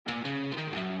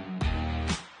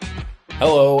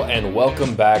Hello and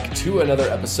welcome back to another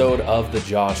episode of the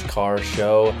Josh Carr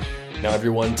Show. Now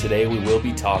everyone, today we will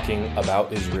be talking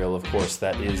about Israel. Of course,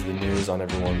 that is the news on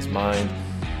everyone's mind.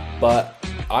 But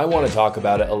I want to talk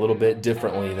about it a little bit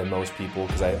differently than most people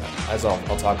because as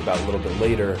I'll talk about a little bit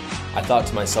later, I thought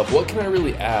to myself, what can I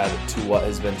really add to what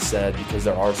has been said? Because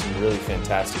there are some really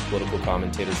fantastic political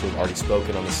commentators who have already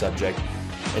spoken on the subject.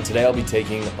 And today I'll be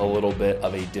taking a little bit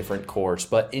of a different course.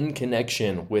 But in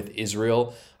connection with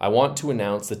Israel, I want to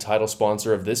announce the title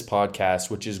sponsor of this podcast,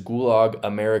 which is Gulag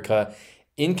America.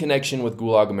 In connection with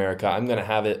Gulag America, I'm going to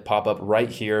have it pop up right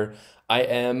here.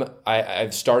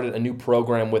 I've started a new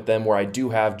program with them where I do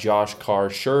have Josh Carr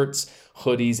shirts,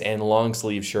 hoodies, and long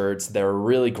sleeve shirts. They're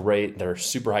really great. They're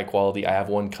super high quality. I have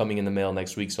one coming in the mail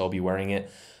next week, so I'll be wearing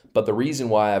it. But the reason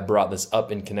why I brought this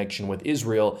up in connection with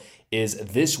Israel is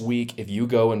this week, if you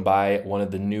go and buy one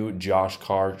of the new Josh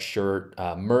Carr shirt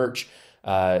merch,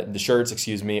 the shirts, or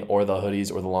the hoodies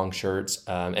or the long shirts,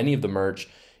 any of the merch,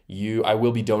 I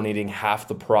will be donating half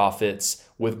the profits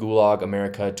with Gulag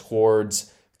America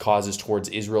towards causes towards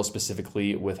Israel,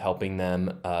 specifically with helping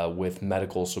them with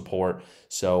medical support.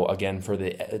 So again,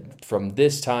 from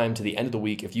this time to the end of the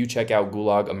week, if you check out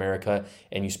Gulag America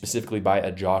and you specifically buy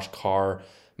a Josh Carr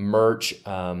merch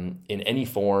in any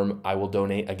form, I will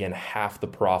donate again half the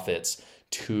profits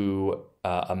to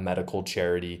a medical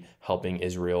charity helping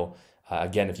Israel.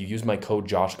 Again, if you use my code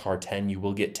JoshCarr10, you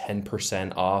will get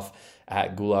 10% off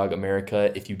at Gulag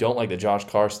America. If you don't like the Josh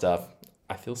Carr stuff,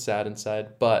 I feel sad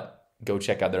inside, but go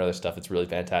check out their other stuff. It's really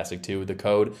fantastic too. The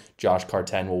code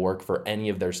JoshCarr10 will work for any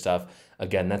of their stuff.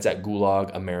 Again, that's at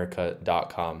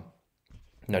gulagamerica.com.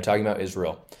 Now, talking about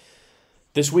Israel.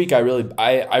 This week, I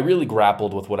really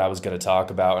grappled with what I was going to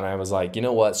talk about, and I was like, you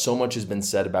know what? So much has been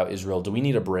said about Israel. Do we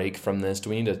need a break from this? Do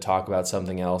we need to talk about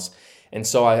something else? And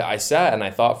so I sat and I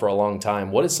thought for a long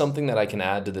time, what is something that I can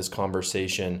add to this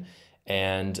conversation?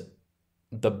 And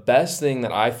the best thing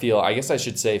that I feel, I guess I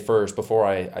should say first, before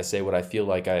I say what I feel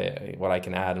like what I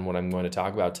can add and what I'm going to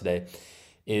talk about today,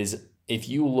 is if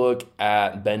you look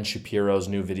at Ben Shapiro's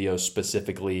new videos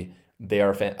specifically, they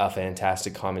are a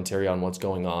fantastic commentary on what's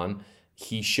going on.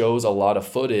 He shows a lot of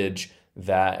footage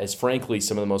that is frankly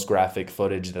some of the most graphic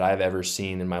footage that I've ever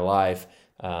seen in my life.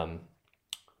 So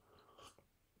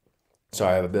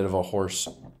I have a bit of a hoarse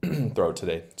throat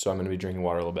today, so I'm going to be drinking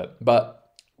water a little bit.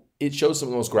 But it shows some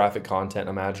of the most graphic content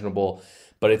imaginable,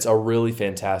 but it's a really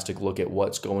fantastic look at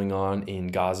what's going on in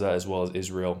Gaza as well as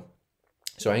Israel.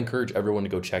 So I encourage everyone to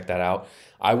go check that out.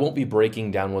 I won't be breaking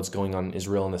down what's going on in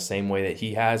Israel in the same way that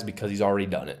he has because he's already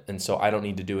done it, and so I don't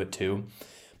need to do it too.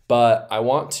 But I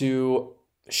want to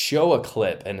show a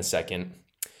clip in a second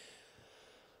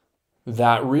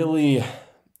that really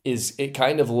it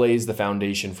kind of lays the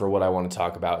foundation for what I want to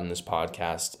talk about in this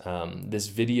podcast. This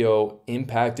video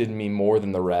impacted me more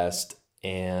than the rest,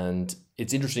 and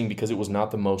it's interesting because it was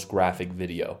not the most graphic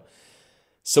video.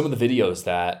 Some of the videos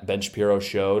that Ben Shapiro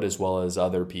showed, as well as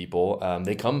other people,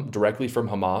 they come directly from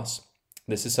Hamas.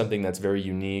 This is something that's very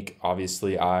unique.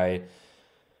 Obviously, I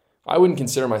wouldn't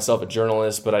consider myself a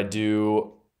journalist, but I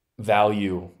do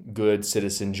value good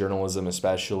citizen journalism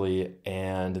especially,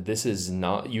 and this is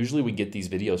not, usually we get these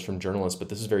videos from journalists, but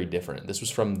this is very different. This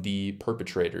was from the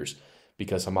perpetrators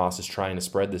because Hamas is trying to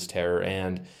spread this terror,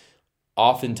 and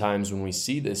oftentimes when we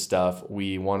see this stuff,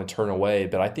 we want to turn away,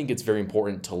 but I think it's very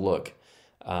important to look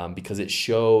because it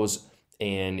shows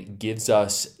and gives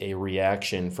us a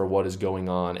reaction for what is going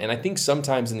on. And I think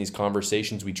sometimes in these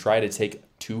conversations, we try to take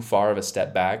too far of a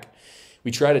step back. We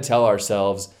try to tell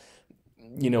ourselves,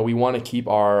 we want to keep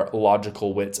our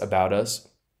logical wits about us.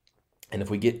 And if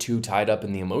we get too tied up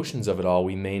in the emotions of it all,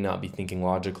 we may not be thinking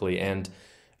logically. And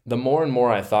the more and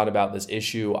more I thought about this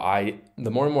issue,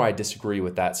 the more and more I disagree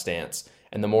with that stance.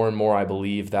 And the more I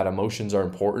believe that emotions are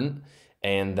important,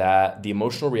 and that the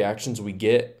emotional reactions we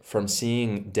get from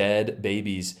seeing dead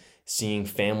babies, seeing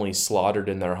families slaughtered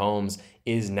in their homes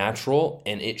is natural,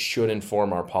 and it should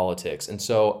inform our politics. And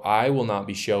so I will not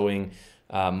be showing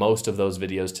most of those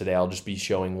videos today. I'll just be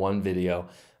showing one video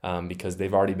because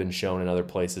they've already been shown in other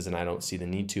places and I don't see the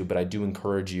need to, but I do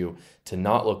encourage you to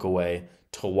not look away,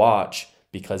 to watch,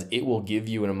 because it will give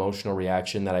you an emotional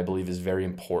reaction that I believe is very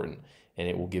important. And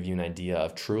it will give you an idea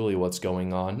of truly what's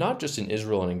going on, not just in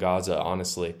Israel and in Gaza,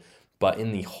 honestly, but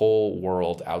in the whole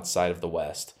world outside of the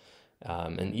West,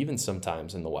 and even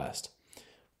sometimes in the West.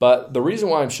 But the reason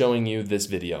why I'm showing you this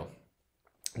video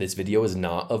is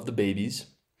not of the babies.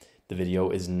 The video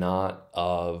is not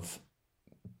of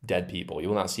dead people. You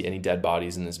will not see any dead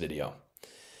bodies in this video.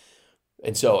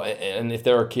 And so, and if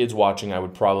there are kids watching, I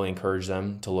would probably encourage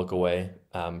them to look away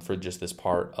for just this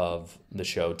part of the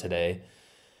show today.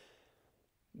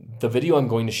 The video I'm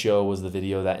going to show was the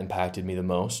video that impacted me the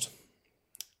most.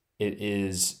 It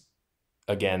is,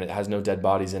 again, it has no dead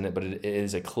bodies in it, but it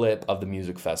is a clip of the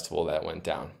music festival that went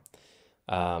down.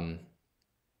 And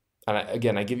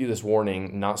I give you this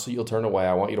warning, not so you'll turn away.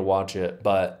 I want you to watch it,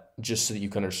 but just so that you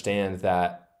can understand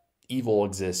that evil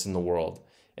exists in the world.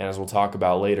 And as we'll talk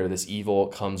about later, this evil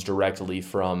comes directly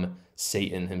from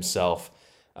Satan himself.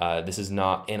 This is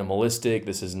not animalistic.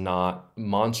 This is not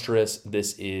monstrous.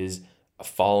 This is a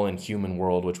fallen human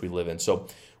world which we live in. So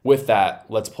with that,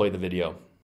 let's play the video.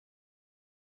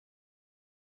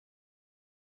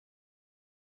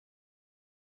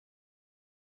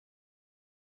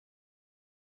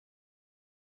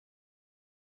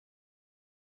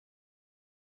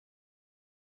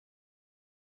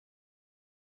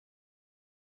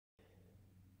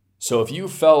 So if you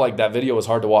felt like that video was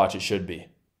hard to watch, it should be.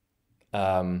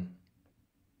 Hamas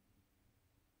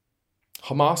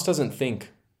doesn't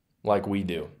think like we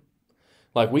do.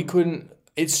 Like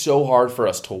it's so hard for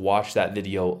us to watch that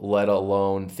video, let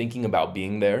alone thinking about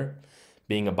being there,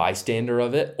 being a bystander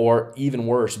of it, or even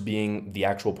worse, being the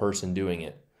actual person doing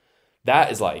it.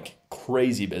 That is like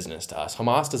crazy business to us.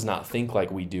 Hamas does not think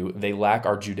like we do. They lack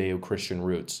our Judeo-Christian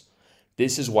roots.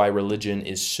 This is why religion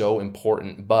is so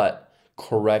important, but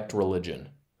correct religion,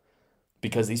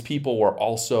 because these people were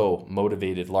also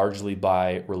motivated largely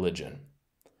by religion.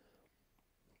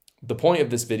 The point of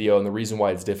this video and the reason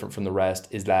why it's different from the rest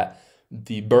is that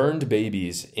the burned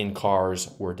babies in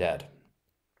cars were dead.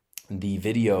 The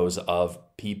videos of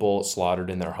people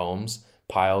slaughtered in their homes,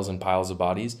 piles and piles of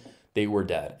bodies, they were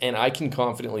dead. And I can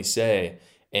confidently say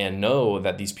and know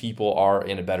that these people are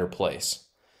in a better place,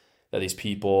 that these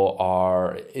people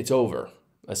it's over.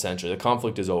 Essentially, the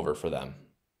conflict is over for them.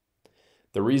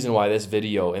 The reason why this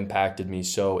video impacted me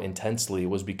so intensely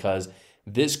was because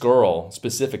this girl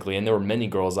specifically, and there were many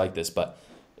girls like this, but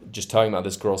just talking about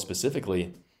this girl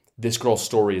specifically, this girl's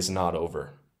story is not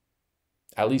over.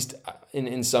 At least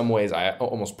in some ways, I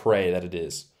almost pray that it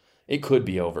is. It could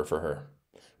be over for her.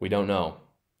 We don't know.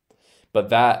 But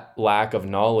that lack of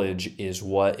knowledge is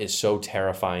what is so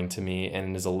terrifying to me,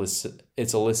 and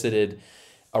it's elicited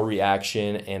a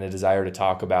reaction and a desire to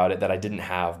talk about it that I didn't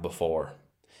have before.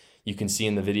 You can see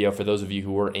in the video, for those of you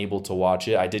who weren't able to watch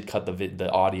it, I did cut the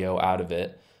audio out of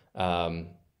it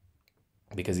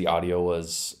because the audio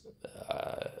was,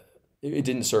 it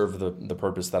didn't serve the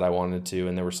purpose that I wanted to,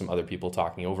 and there were some other people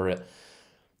talking over it.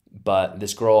 But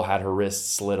this girl had her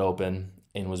wrists slit open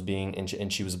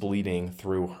and she was bleeding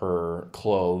through her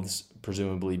clothes,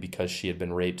 presumably because she had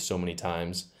been raped so many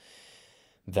times.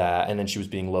 And then she was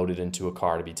being loaded into a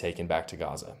car to be taken back to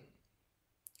Gaza.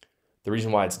 The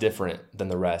reason why it's different than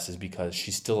the rest is because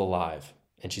she's still alive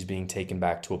and she's being taken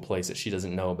back to a place that she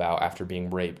doesn't know about after being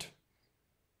raped.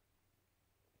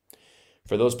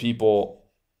 For those people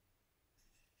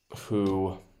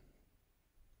who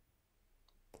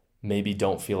maybe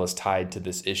don't feel as tied to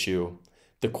this issue,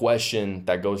 the question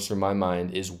that goes through my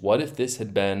mind is, what if this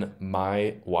had been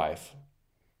my wife,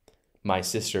 my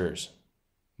sisters,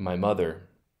 my mother?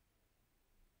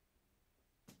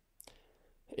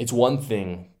 It's one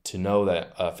thing to know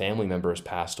that a family member has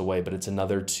passed away, but it's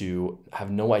another to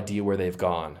have no idea where they've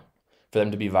gone, for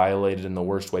them to be violated in the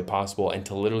worst way possible and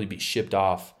to literally be shipped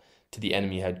off to the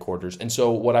enemy headquarters. And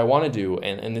so what I want to do,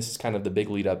 and this is kind of the big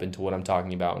lead up into what I'm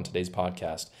talking about in today's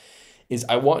podcast, is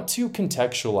I want to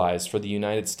contextualize for the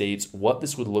United States what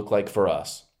this would look like for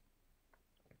us.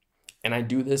 And I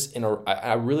do this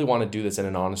I really want to do this in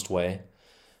an honest way.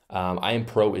 I am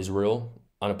pro-Israel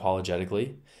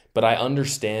unapologetically, but I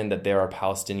understand that there are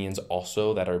Palestinians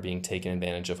also that are being taken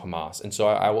advantage of Hamas. And so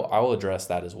I will address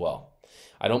that as well.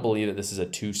 I don't believe that this is a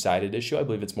two-sided issue. I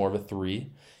believe it's more of a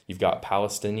three. You've got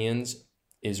Palestinians,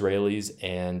 Israelis,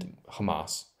 and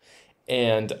Hamas.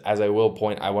 And as I want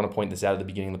to point this out at the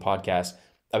beginning of the podcast,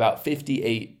 about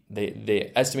 58,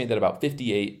 they estimate that about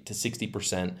 58 to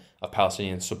 60% of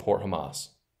Palestinians support Hamas.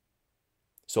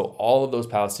 So all of those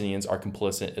Palestinians are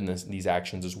complicit in these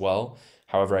actions as well.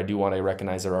 However, I do want to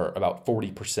recognize there are about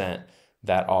 40%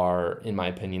 that are, in my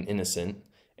opinion, innocent,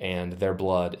 and their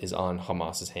blood is on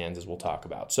Hamas's hands, as we'll talk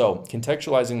about. So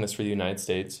contextualizing this for the United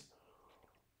States,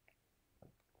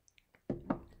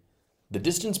 the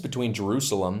distance between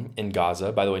Jerusalem and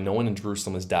Gaza, by the way, no one in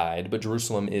Jerusalem has died, but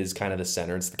Jerusalem is kind of the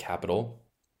center, it's the capital.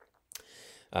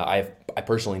 I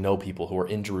personally know people who are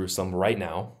in Jerusalem right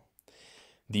now.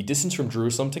 The distance from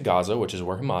Jerusalem to Gaza, which is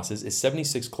where Hamas is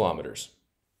 76 kilometers.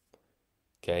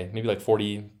 Okay, maybe like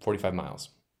 45 miles.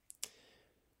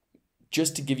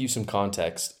 Just to give you some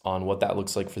context on what that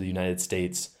looks like for the United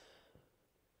States,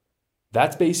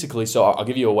 That's basically, so I'll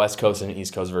give you a West Coast and an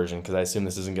East Coast version because I assume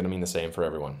this isn't going to mean the same for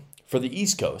everyone. For the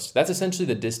East Coast, that's essentially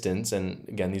the distance, and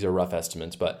again, these are rough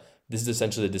estimates, but this is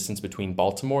essentially the distance between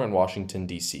Baltimore and Washington,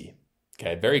 D.C.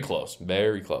 Okay, very close,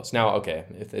 very close. Now, okay,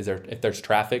 if there's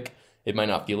traffic, it might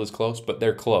not feel as close, but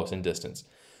they're close in distance.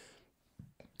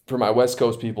 For my West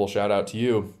Coast people, shout out to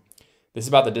you. This is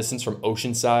about the distance from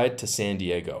Oceanside to San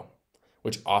Diego,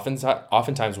 which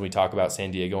oftentimes when we talk about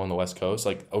San Diego on the West Coast,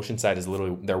 like Oceanside is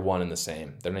literally, they're one and the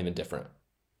same. They're not even different.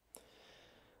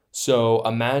 So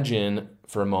imagine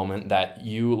for a moment that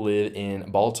you live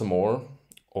in Baltimore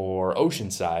or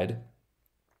Oceanside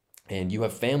and you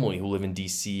have family who live in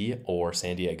DC or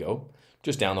San Diego,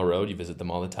 just down the road, you visit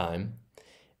them all the time,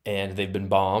 and they've been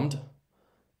bombed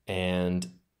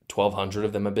and 1,200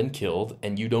 of them have been killed,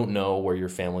 and you don't know where your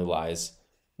family lies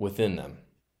within them.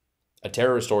 A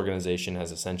terrorist organization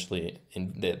has essentially,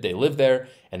 they live there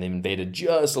and they've invaded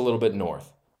just a little bit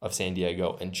north of San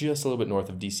Diego and just a little bit north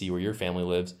of DC where your family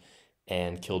lives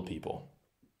and killed people.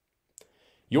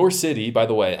 Your city, by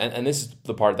the way, and this is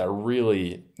the part that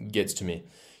really gets to me,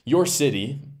 your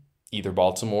city, either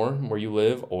Baltimore where you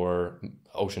live or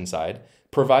Oceanside,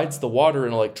 provides the water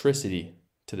and electricity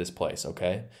to this place,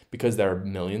 okay? Because there are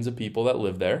millions of people that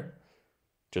live there.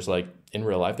 Just like in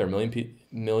real life, there are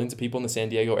millions of people in the San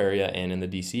Diego area and in the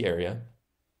DC area.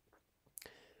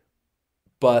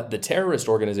 But the terrorist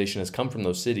organization has come from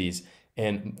those cities,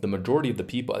 and the majority of the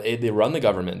people, they run the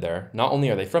government there. Not only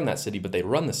are they from that city, but they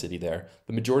run the city there.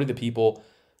 The majority of the people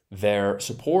there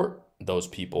support those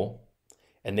people,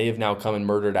 and they have now come and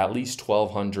murdered at least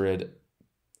 1,200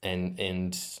 and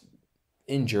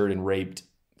injured and raped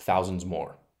thousands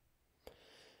more.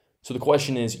 So the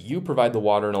question is, you provide the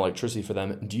water and electricity for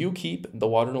them. Do you keep the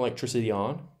water and electricity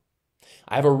on?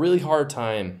 I have a really hard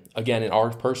time, again, in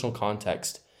our personal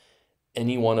context,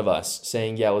 any one of us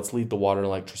saying, yeah, let's leave the water and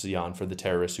electricity on for the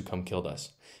terrorists who come killed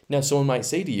us. Now, someone might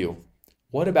say to you,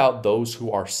 what about those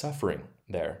who are suffering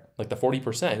there? Like the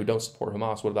 40% who don't support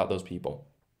Hamas, what about those people?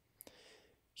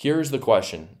 Here's the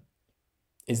question.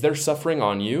 Is their suffering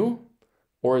on you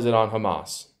or is it on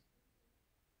Hamas?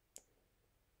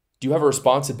 Do you have a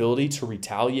responsibility to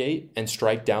retaliate and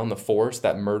strike down the force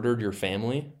that murdered your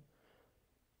family?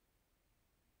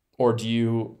 Or do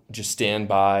you just stand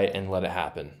by and let it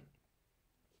happen?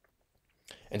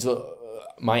 And so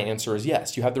my answer is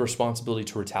yes. You have the responsibility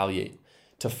to retaliate,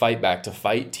 to fight back, to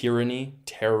fight tyranny,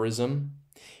 terrorism.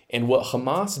 And what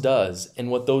Hamas does and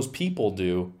what those people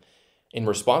do in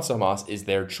response to Hamas is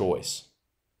their choice.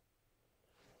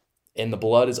 And the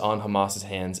blood is on Hamas's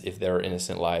hands if there are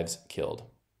innocent lives killed.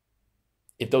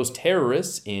 If those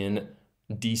terrorists in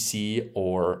DC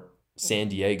or San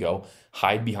Diego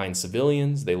hide behind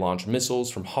civilians, they launch missiles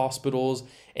from hospitals,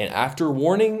 and after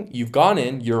warning,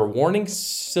 you're warning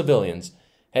civilians,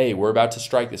 hey, we're about to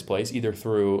strike this place, either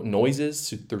through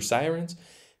noises, through sirens,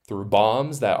 through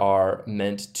bombs that are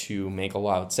meant to make a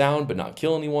loud sound but not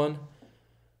kill anyone.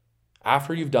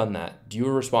 After you've done that, do you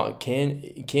respond?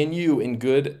 Can you, in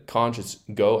good conscience,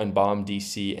 go and bomb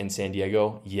DC and San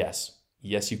Diego? Yes.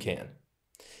 Yes, you can.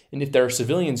 And if there are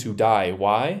civilians who die,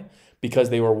 why? Because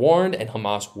they were warned and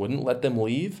Hamas wouldn't let them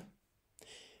leave?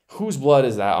 Whose blood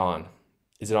is that on?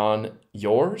 Is it on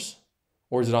yours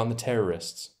or is it on the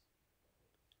terrorists?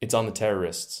 It's on the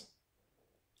terrorists.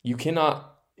 You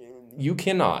cannot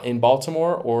in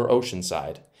Baltimore or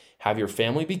Oceanside have your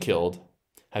family be killed,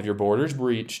 have your borders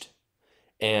breached,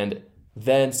 and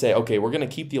then say, okay, we're going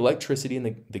to keep the electricity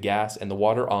and the gas and the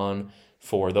water on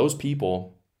for those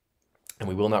people, and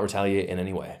we will not retaliate in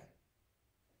any way.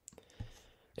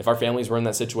 If our families were in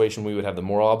that situation, we would have the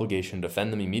moral obligation to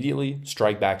defend them immediately,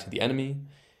 strike back to the enemy.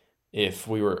 If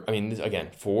we were,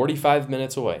 45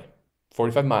 miles away,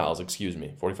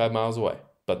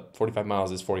 but 45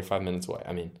 miles is 45 minutes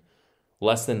away.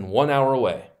 Less than 1 hour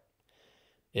away.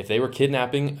 If they were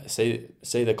kidnapping, say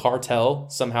the cartel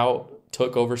somehow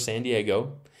took over San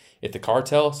Diego, if the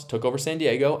cartel took over San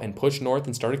Diego and pushed north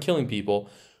and started killing people,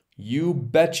 you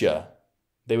betcha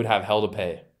they would have hell to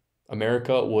pay.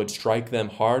 America would strike them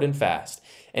hard and fast.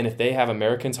 And if they have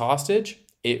Americans hostage,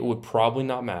 it would probably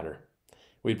not matter.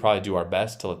 We'd probably do our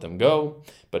best to let them go.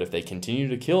 But if they continue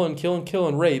to kill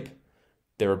and rape,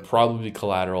 there would probably be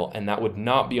collateral. And that would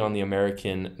not be on the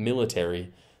American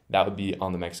military. That would be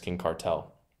on the Mexican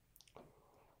cartel.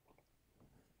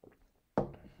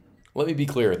 Let me be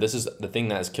clear. This is the thing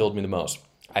that has killed me the most.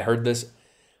 I heard this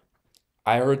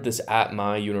at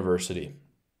my university.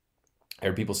 I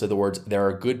heard people say the words, there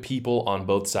are good people on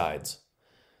both sides.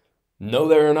 No,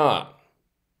 there are not.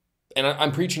 And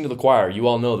I'm preaching to the choir. You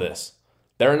all know this.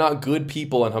 There are not good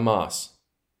people in Hamas.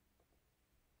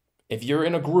 If you're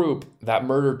in a group that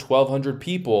murdered 1,200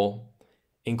 people,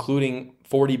 including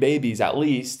 40 babies at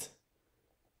least,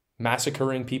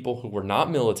 massacring people who were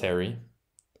not military,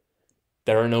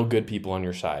 there are no good people on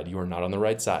your side. You are not on the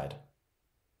right side.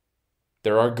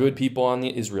 There are good people on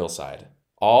the Israel side.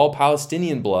 All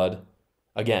Palestinian blood,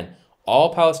 again,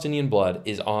 all Palestinian blood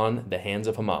is on the hands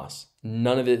of Hamas.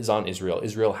 None of it is on Israel.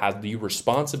 Israel has the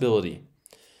responsibility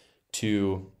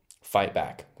to fight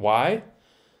back. Why?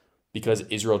 Because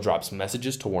Israel drops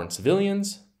messages to warn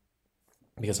civilians,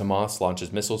 because Hamas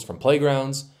launches missiles from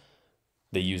playgrounds,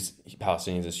 they use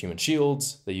Palestinians as human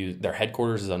shields, their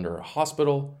headquarters is under a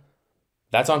hospital.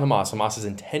 That's on Hamas. Hamas has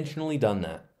intentionally done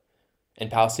that.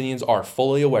 And Palestinians are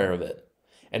fully aware of it.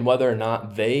 And whether or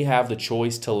not they have the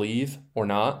choice to leave or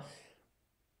not,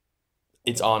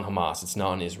 it's on Hamas. It's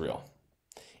not on Israel.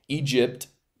 Egypt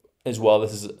as well,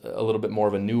 this is a little bit more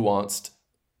of a nuanced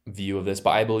view of this,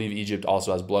 but I believe Egypt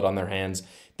also has blood on their hands.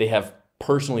 They have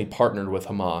personally partnered with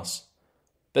Hamas.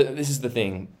 This is the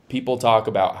thing. People talk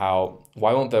about how,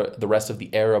 why won't the rest of the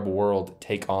Arab world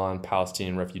take on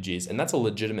Palestinian refugees? And that's a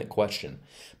legitimate question.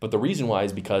 But the reason why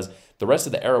is because the rest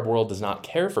of the Arab world does not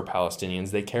care for Palestinians.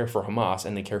 They care for Hamas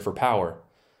and they care for power.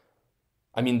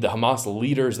 I mean, the Hamas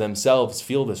leaders themselves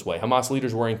feel this way. Hamas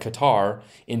leaders were in Qatar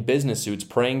in business suits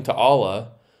praying to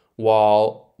Allah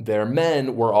while their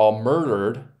men were all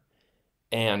murdered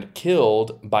and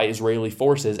killed by Israeli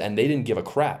forces, and they didn't give a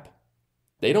crap.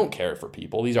 They don't care for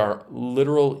people. These are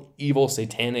literal evil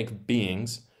satanic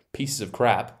beings, pieces of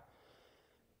crap.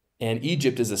 And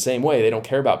Egypt is the same way. They don't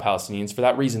care about Palestinians. For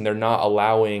that reason, they're not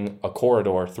allowing a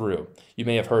corridor through. You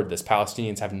may have heard this.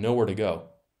 Palestinians have nowhere to go.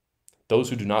 Those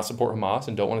who do not support Hamas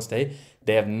and don't want to stay,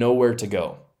 they have nowhere to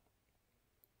go.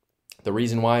 The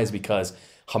reason why is because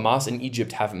Hamas and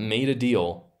Egypt have made a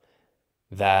deal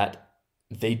that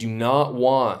they do not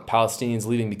want Palestinians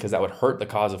leaving because that would hurt the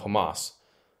cause of Hamas.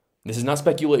 This is not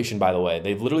speculation, by the way.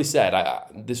 They've literally said,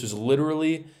 this was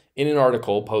literally in an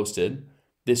article posted.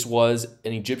 This was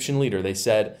an Egyptian leader. They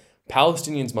said,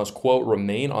 Palestinians must, quote,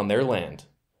 remain on their land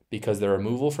because their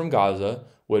removal from Gaza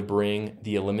would bring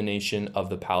the elimination of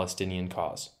the Palestinian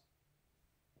cause.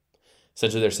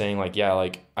 Essentially, they're saying,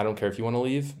 I don't care if you want to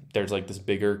leave. There's, this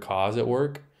bigger cause at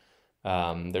work.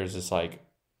 There's this,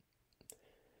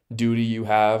 duty you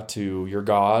have to your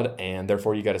God, and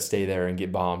therefore you got to stay there and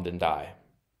get bombed and die.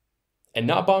 And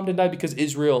not bombed and die because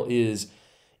Israel is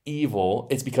evil.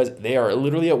 It's because they are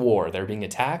literally at war. They're being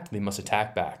attacked. They must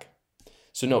attack back.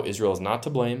 So no, Israel is not to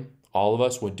blame. All of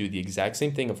us would do the exact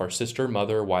same thing if our sister,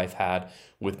 mother, wife had,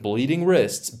 with bleeding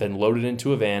wrists, been loaded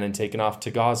into a van and taken off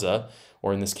to Gaza,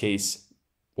 or in this case,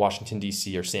 Washington,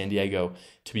 D.C. or San Diego,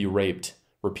 to be raped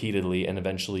repeatedly and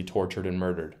eventually tortured and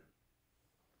murdered.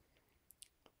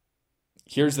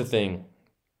 Here's the thing.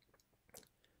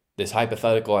 This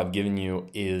hypothetical I've given you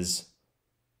is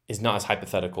not as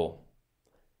hypothetical.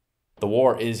 The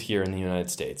war is here in the United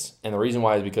States. And the reason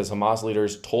why is because Hamas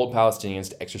leaders told Palestinians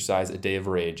to exercise a day of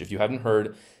rage. If you haven't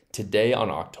heard, today on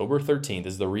October 13th,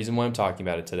 is the reason why I'm talking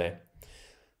about it today,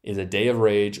 is a day of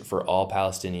rage for all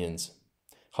Palestinians.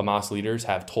 Hamas leaders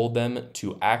have told them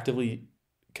to actively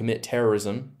commit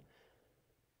terrorism.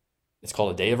 It's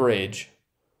called a day of rage.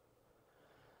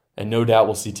 And no doubt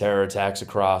we'll see terror attacks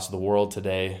across the world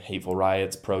today, hateful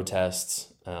riots,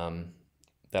 protests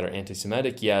that are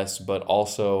anti-Semitic, yes, but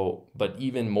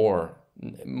even more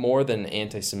than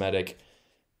anti-Semitic,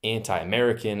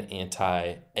 anti-American,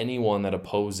 anti-anyone that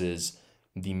opposes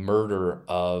the murder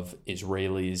of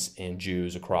Israelis and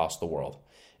Jews across the world.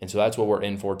 And so that's what we're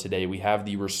in for today. We have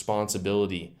the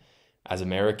responsibility as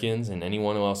Americans and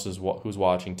anyone else who's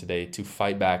watching today to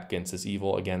fight back against this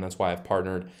evil. Again, that's why I've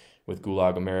partnered with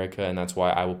Gulag America, and that's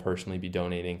why I will personally be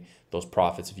donating those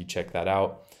profits if you check that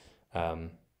out.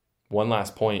 One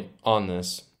last point on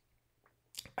this.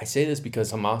 I say this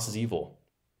because Hamas is evil.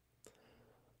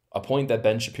 A point that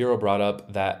Ben Shapiro brought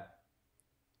up that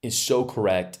is so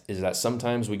correct is that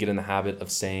sometimes we get in the habit of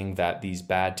saying that these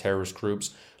bad terrorist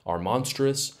groups are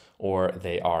monstrous or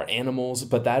they are animals,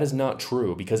 but that is not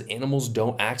true because animals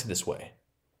don't act this way.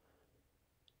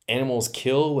 Animals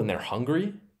kill when they're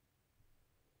hungry.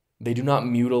 They do not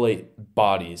mutilate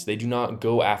bodies. They do not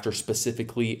go after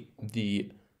specifically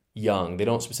the young. They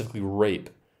don't specifically rape.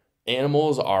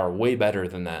 Animals are way better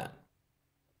than that.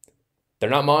 They're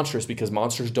not monstrous because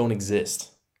monsters don't exist.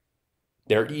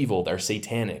 They're evil. They're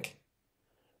satanic.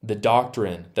 The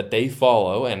doctrine that they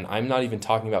follow, and I'm not even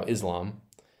talking about Islam,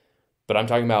 but I'm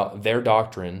talking about their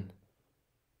doctrine,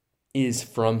 is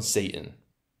from Satan.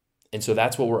 And so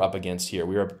that's what we're up against here.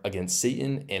 We're up against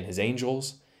Satan and his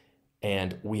angels.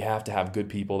 And we have to have good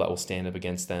people that will stand up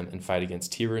against them and fight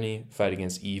against tyranny, fight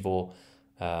against evil,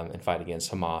 and fight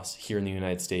against Hamas here in the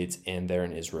United States and there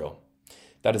in Israel.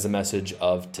 That is the message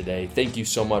of today. Thank you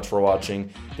so much for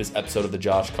watching this episode of the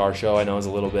Josh Carr Show. I know it's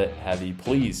a little bit heavy.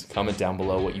 Please comment down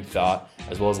below what you thought,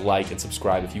 as well as like and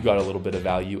subscribe if you got a little bit of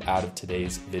value out of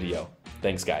today's video.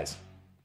 Thanks, guys.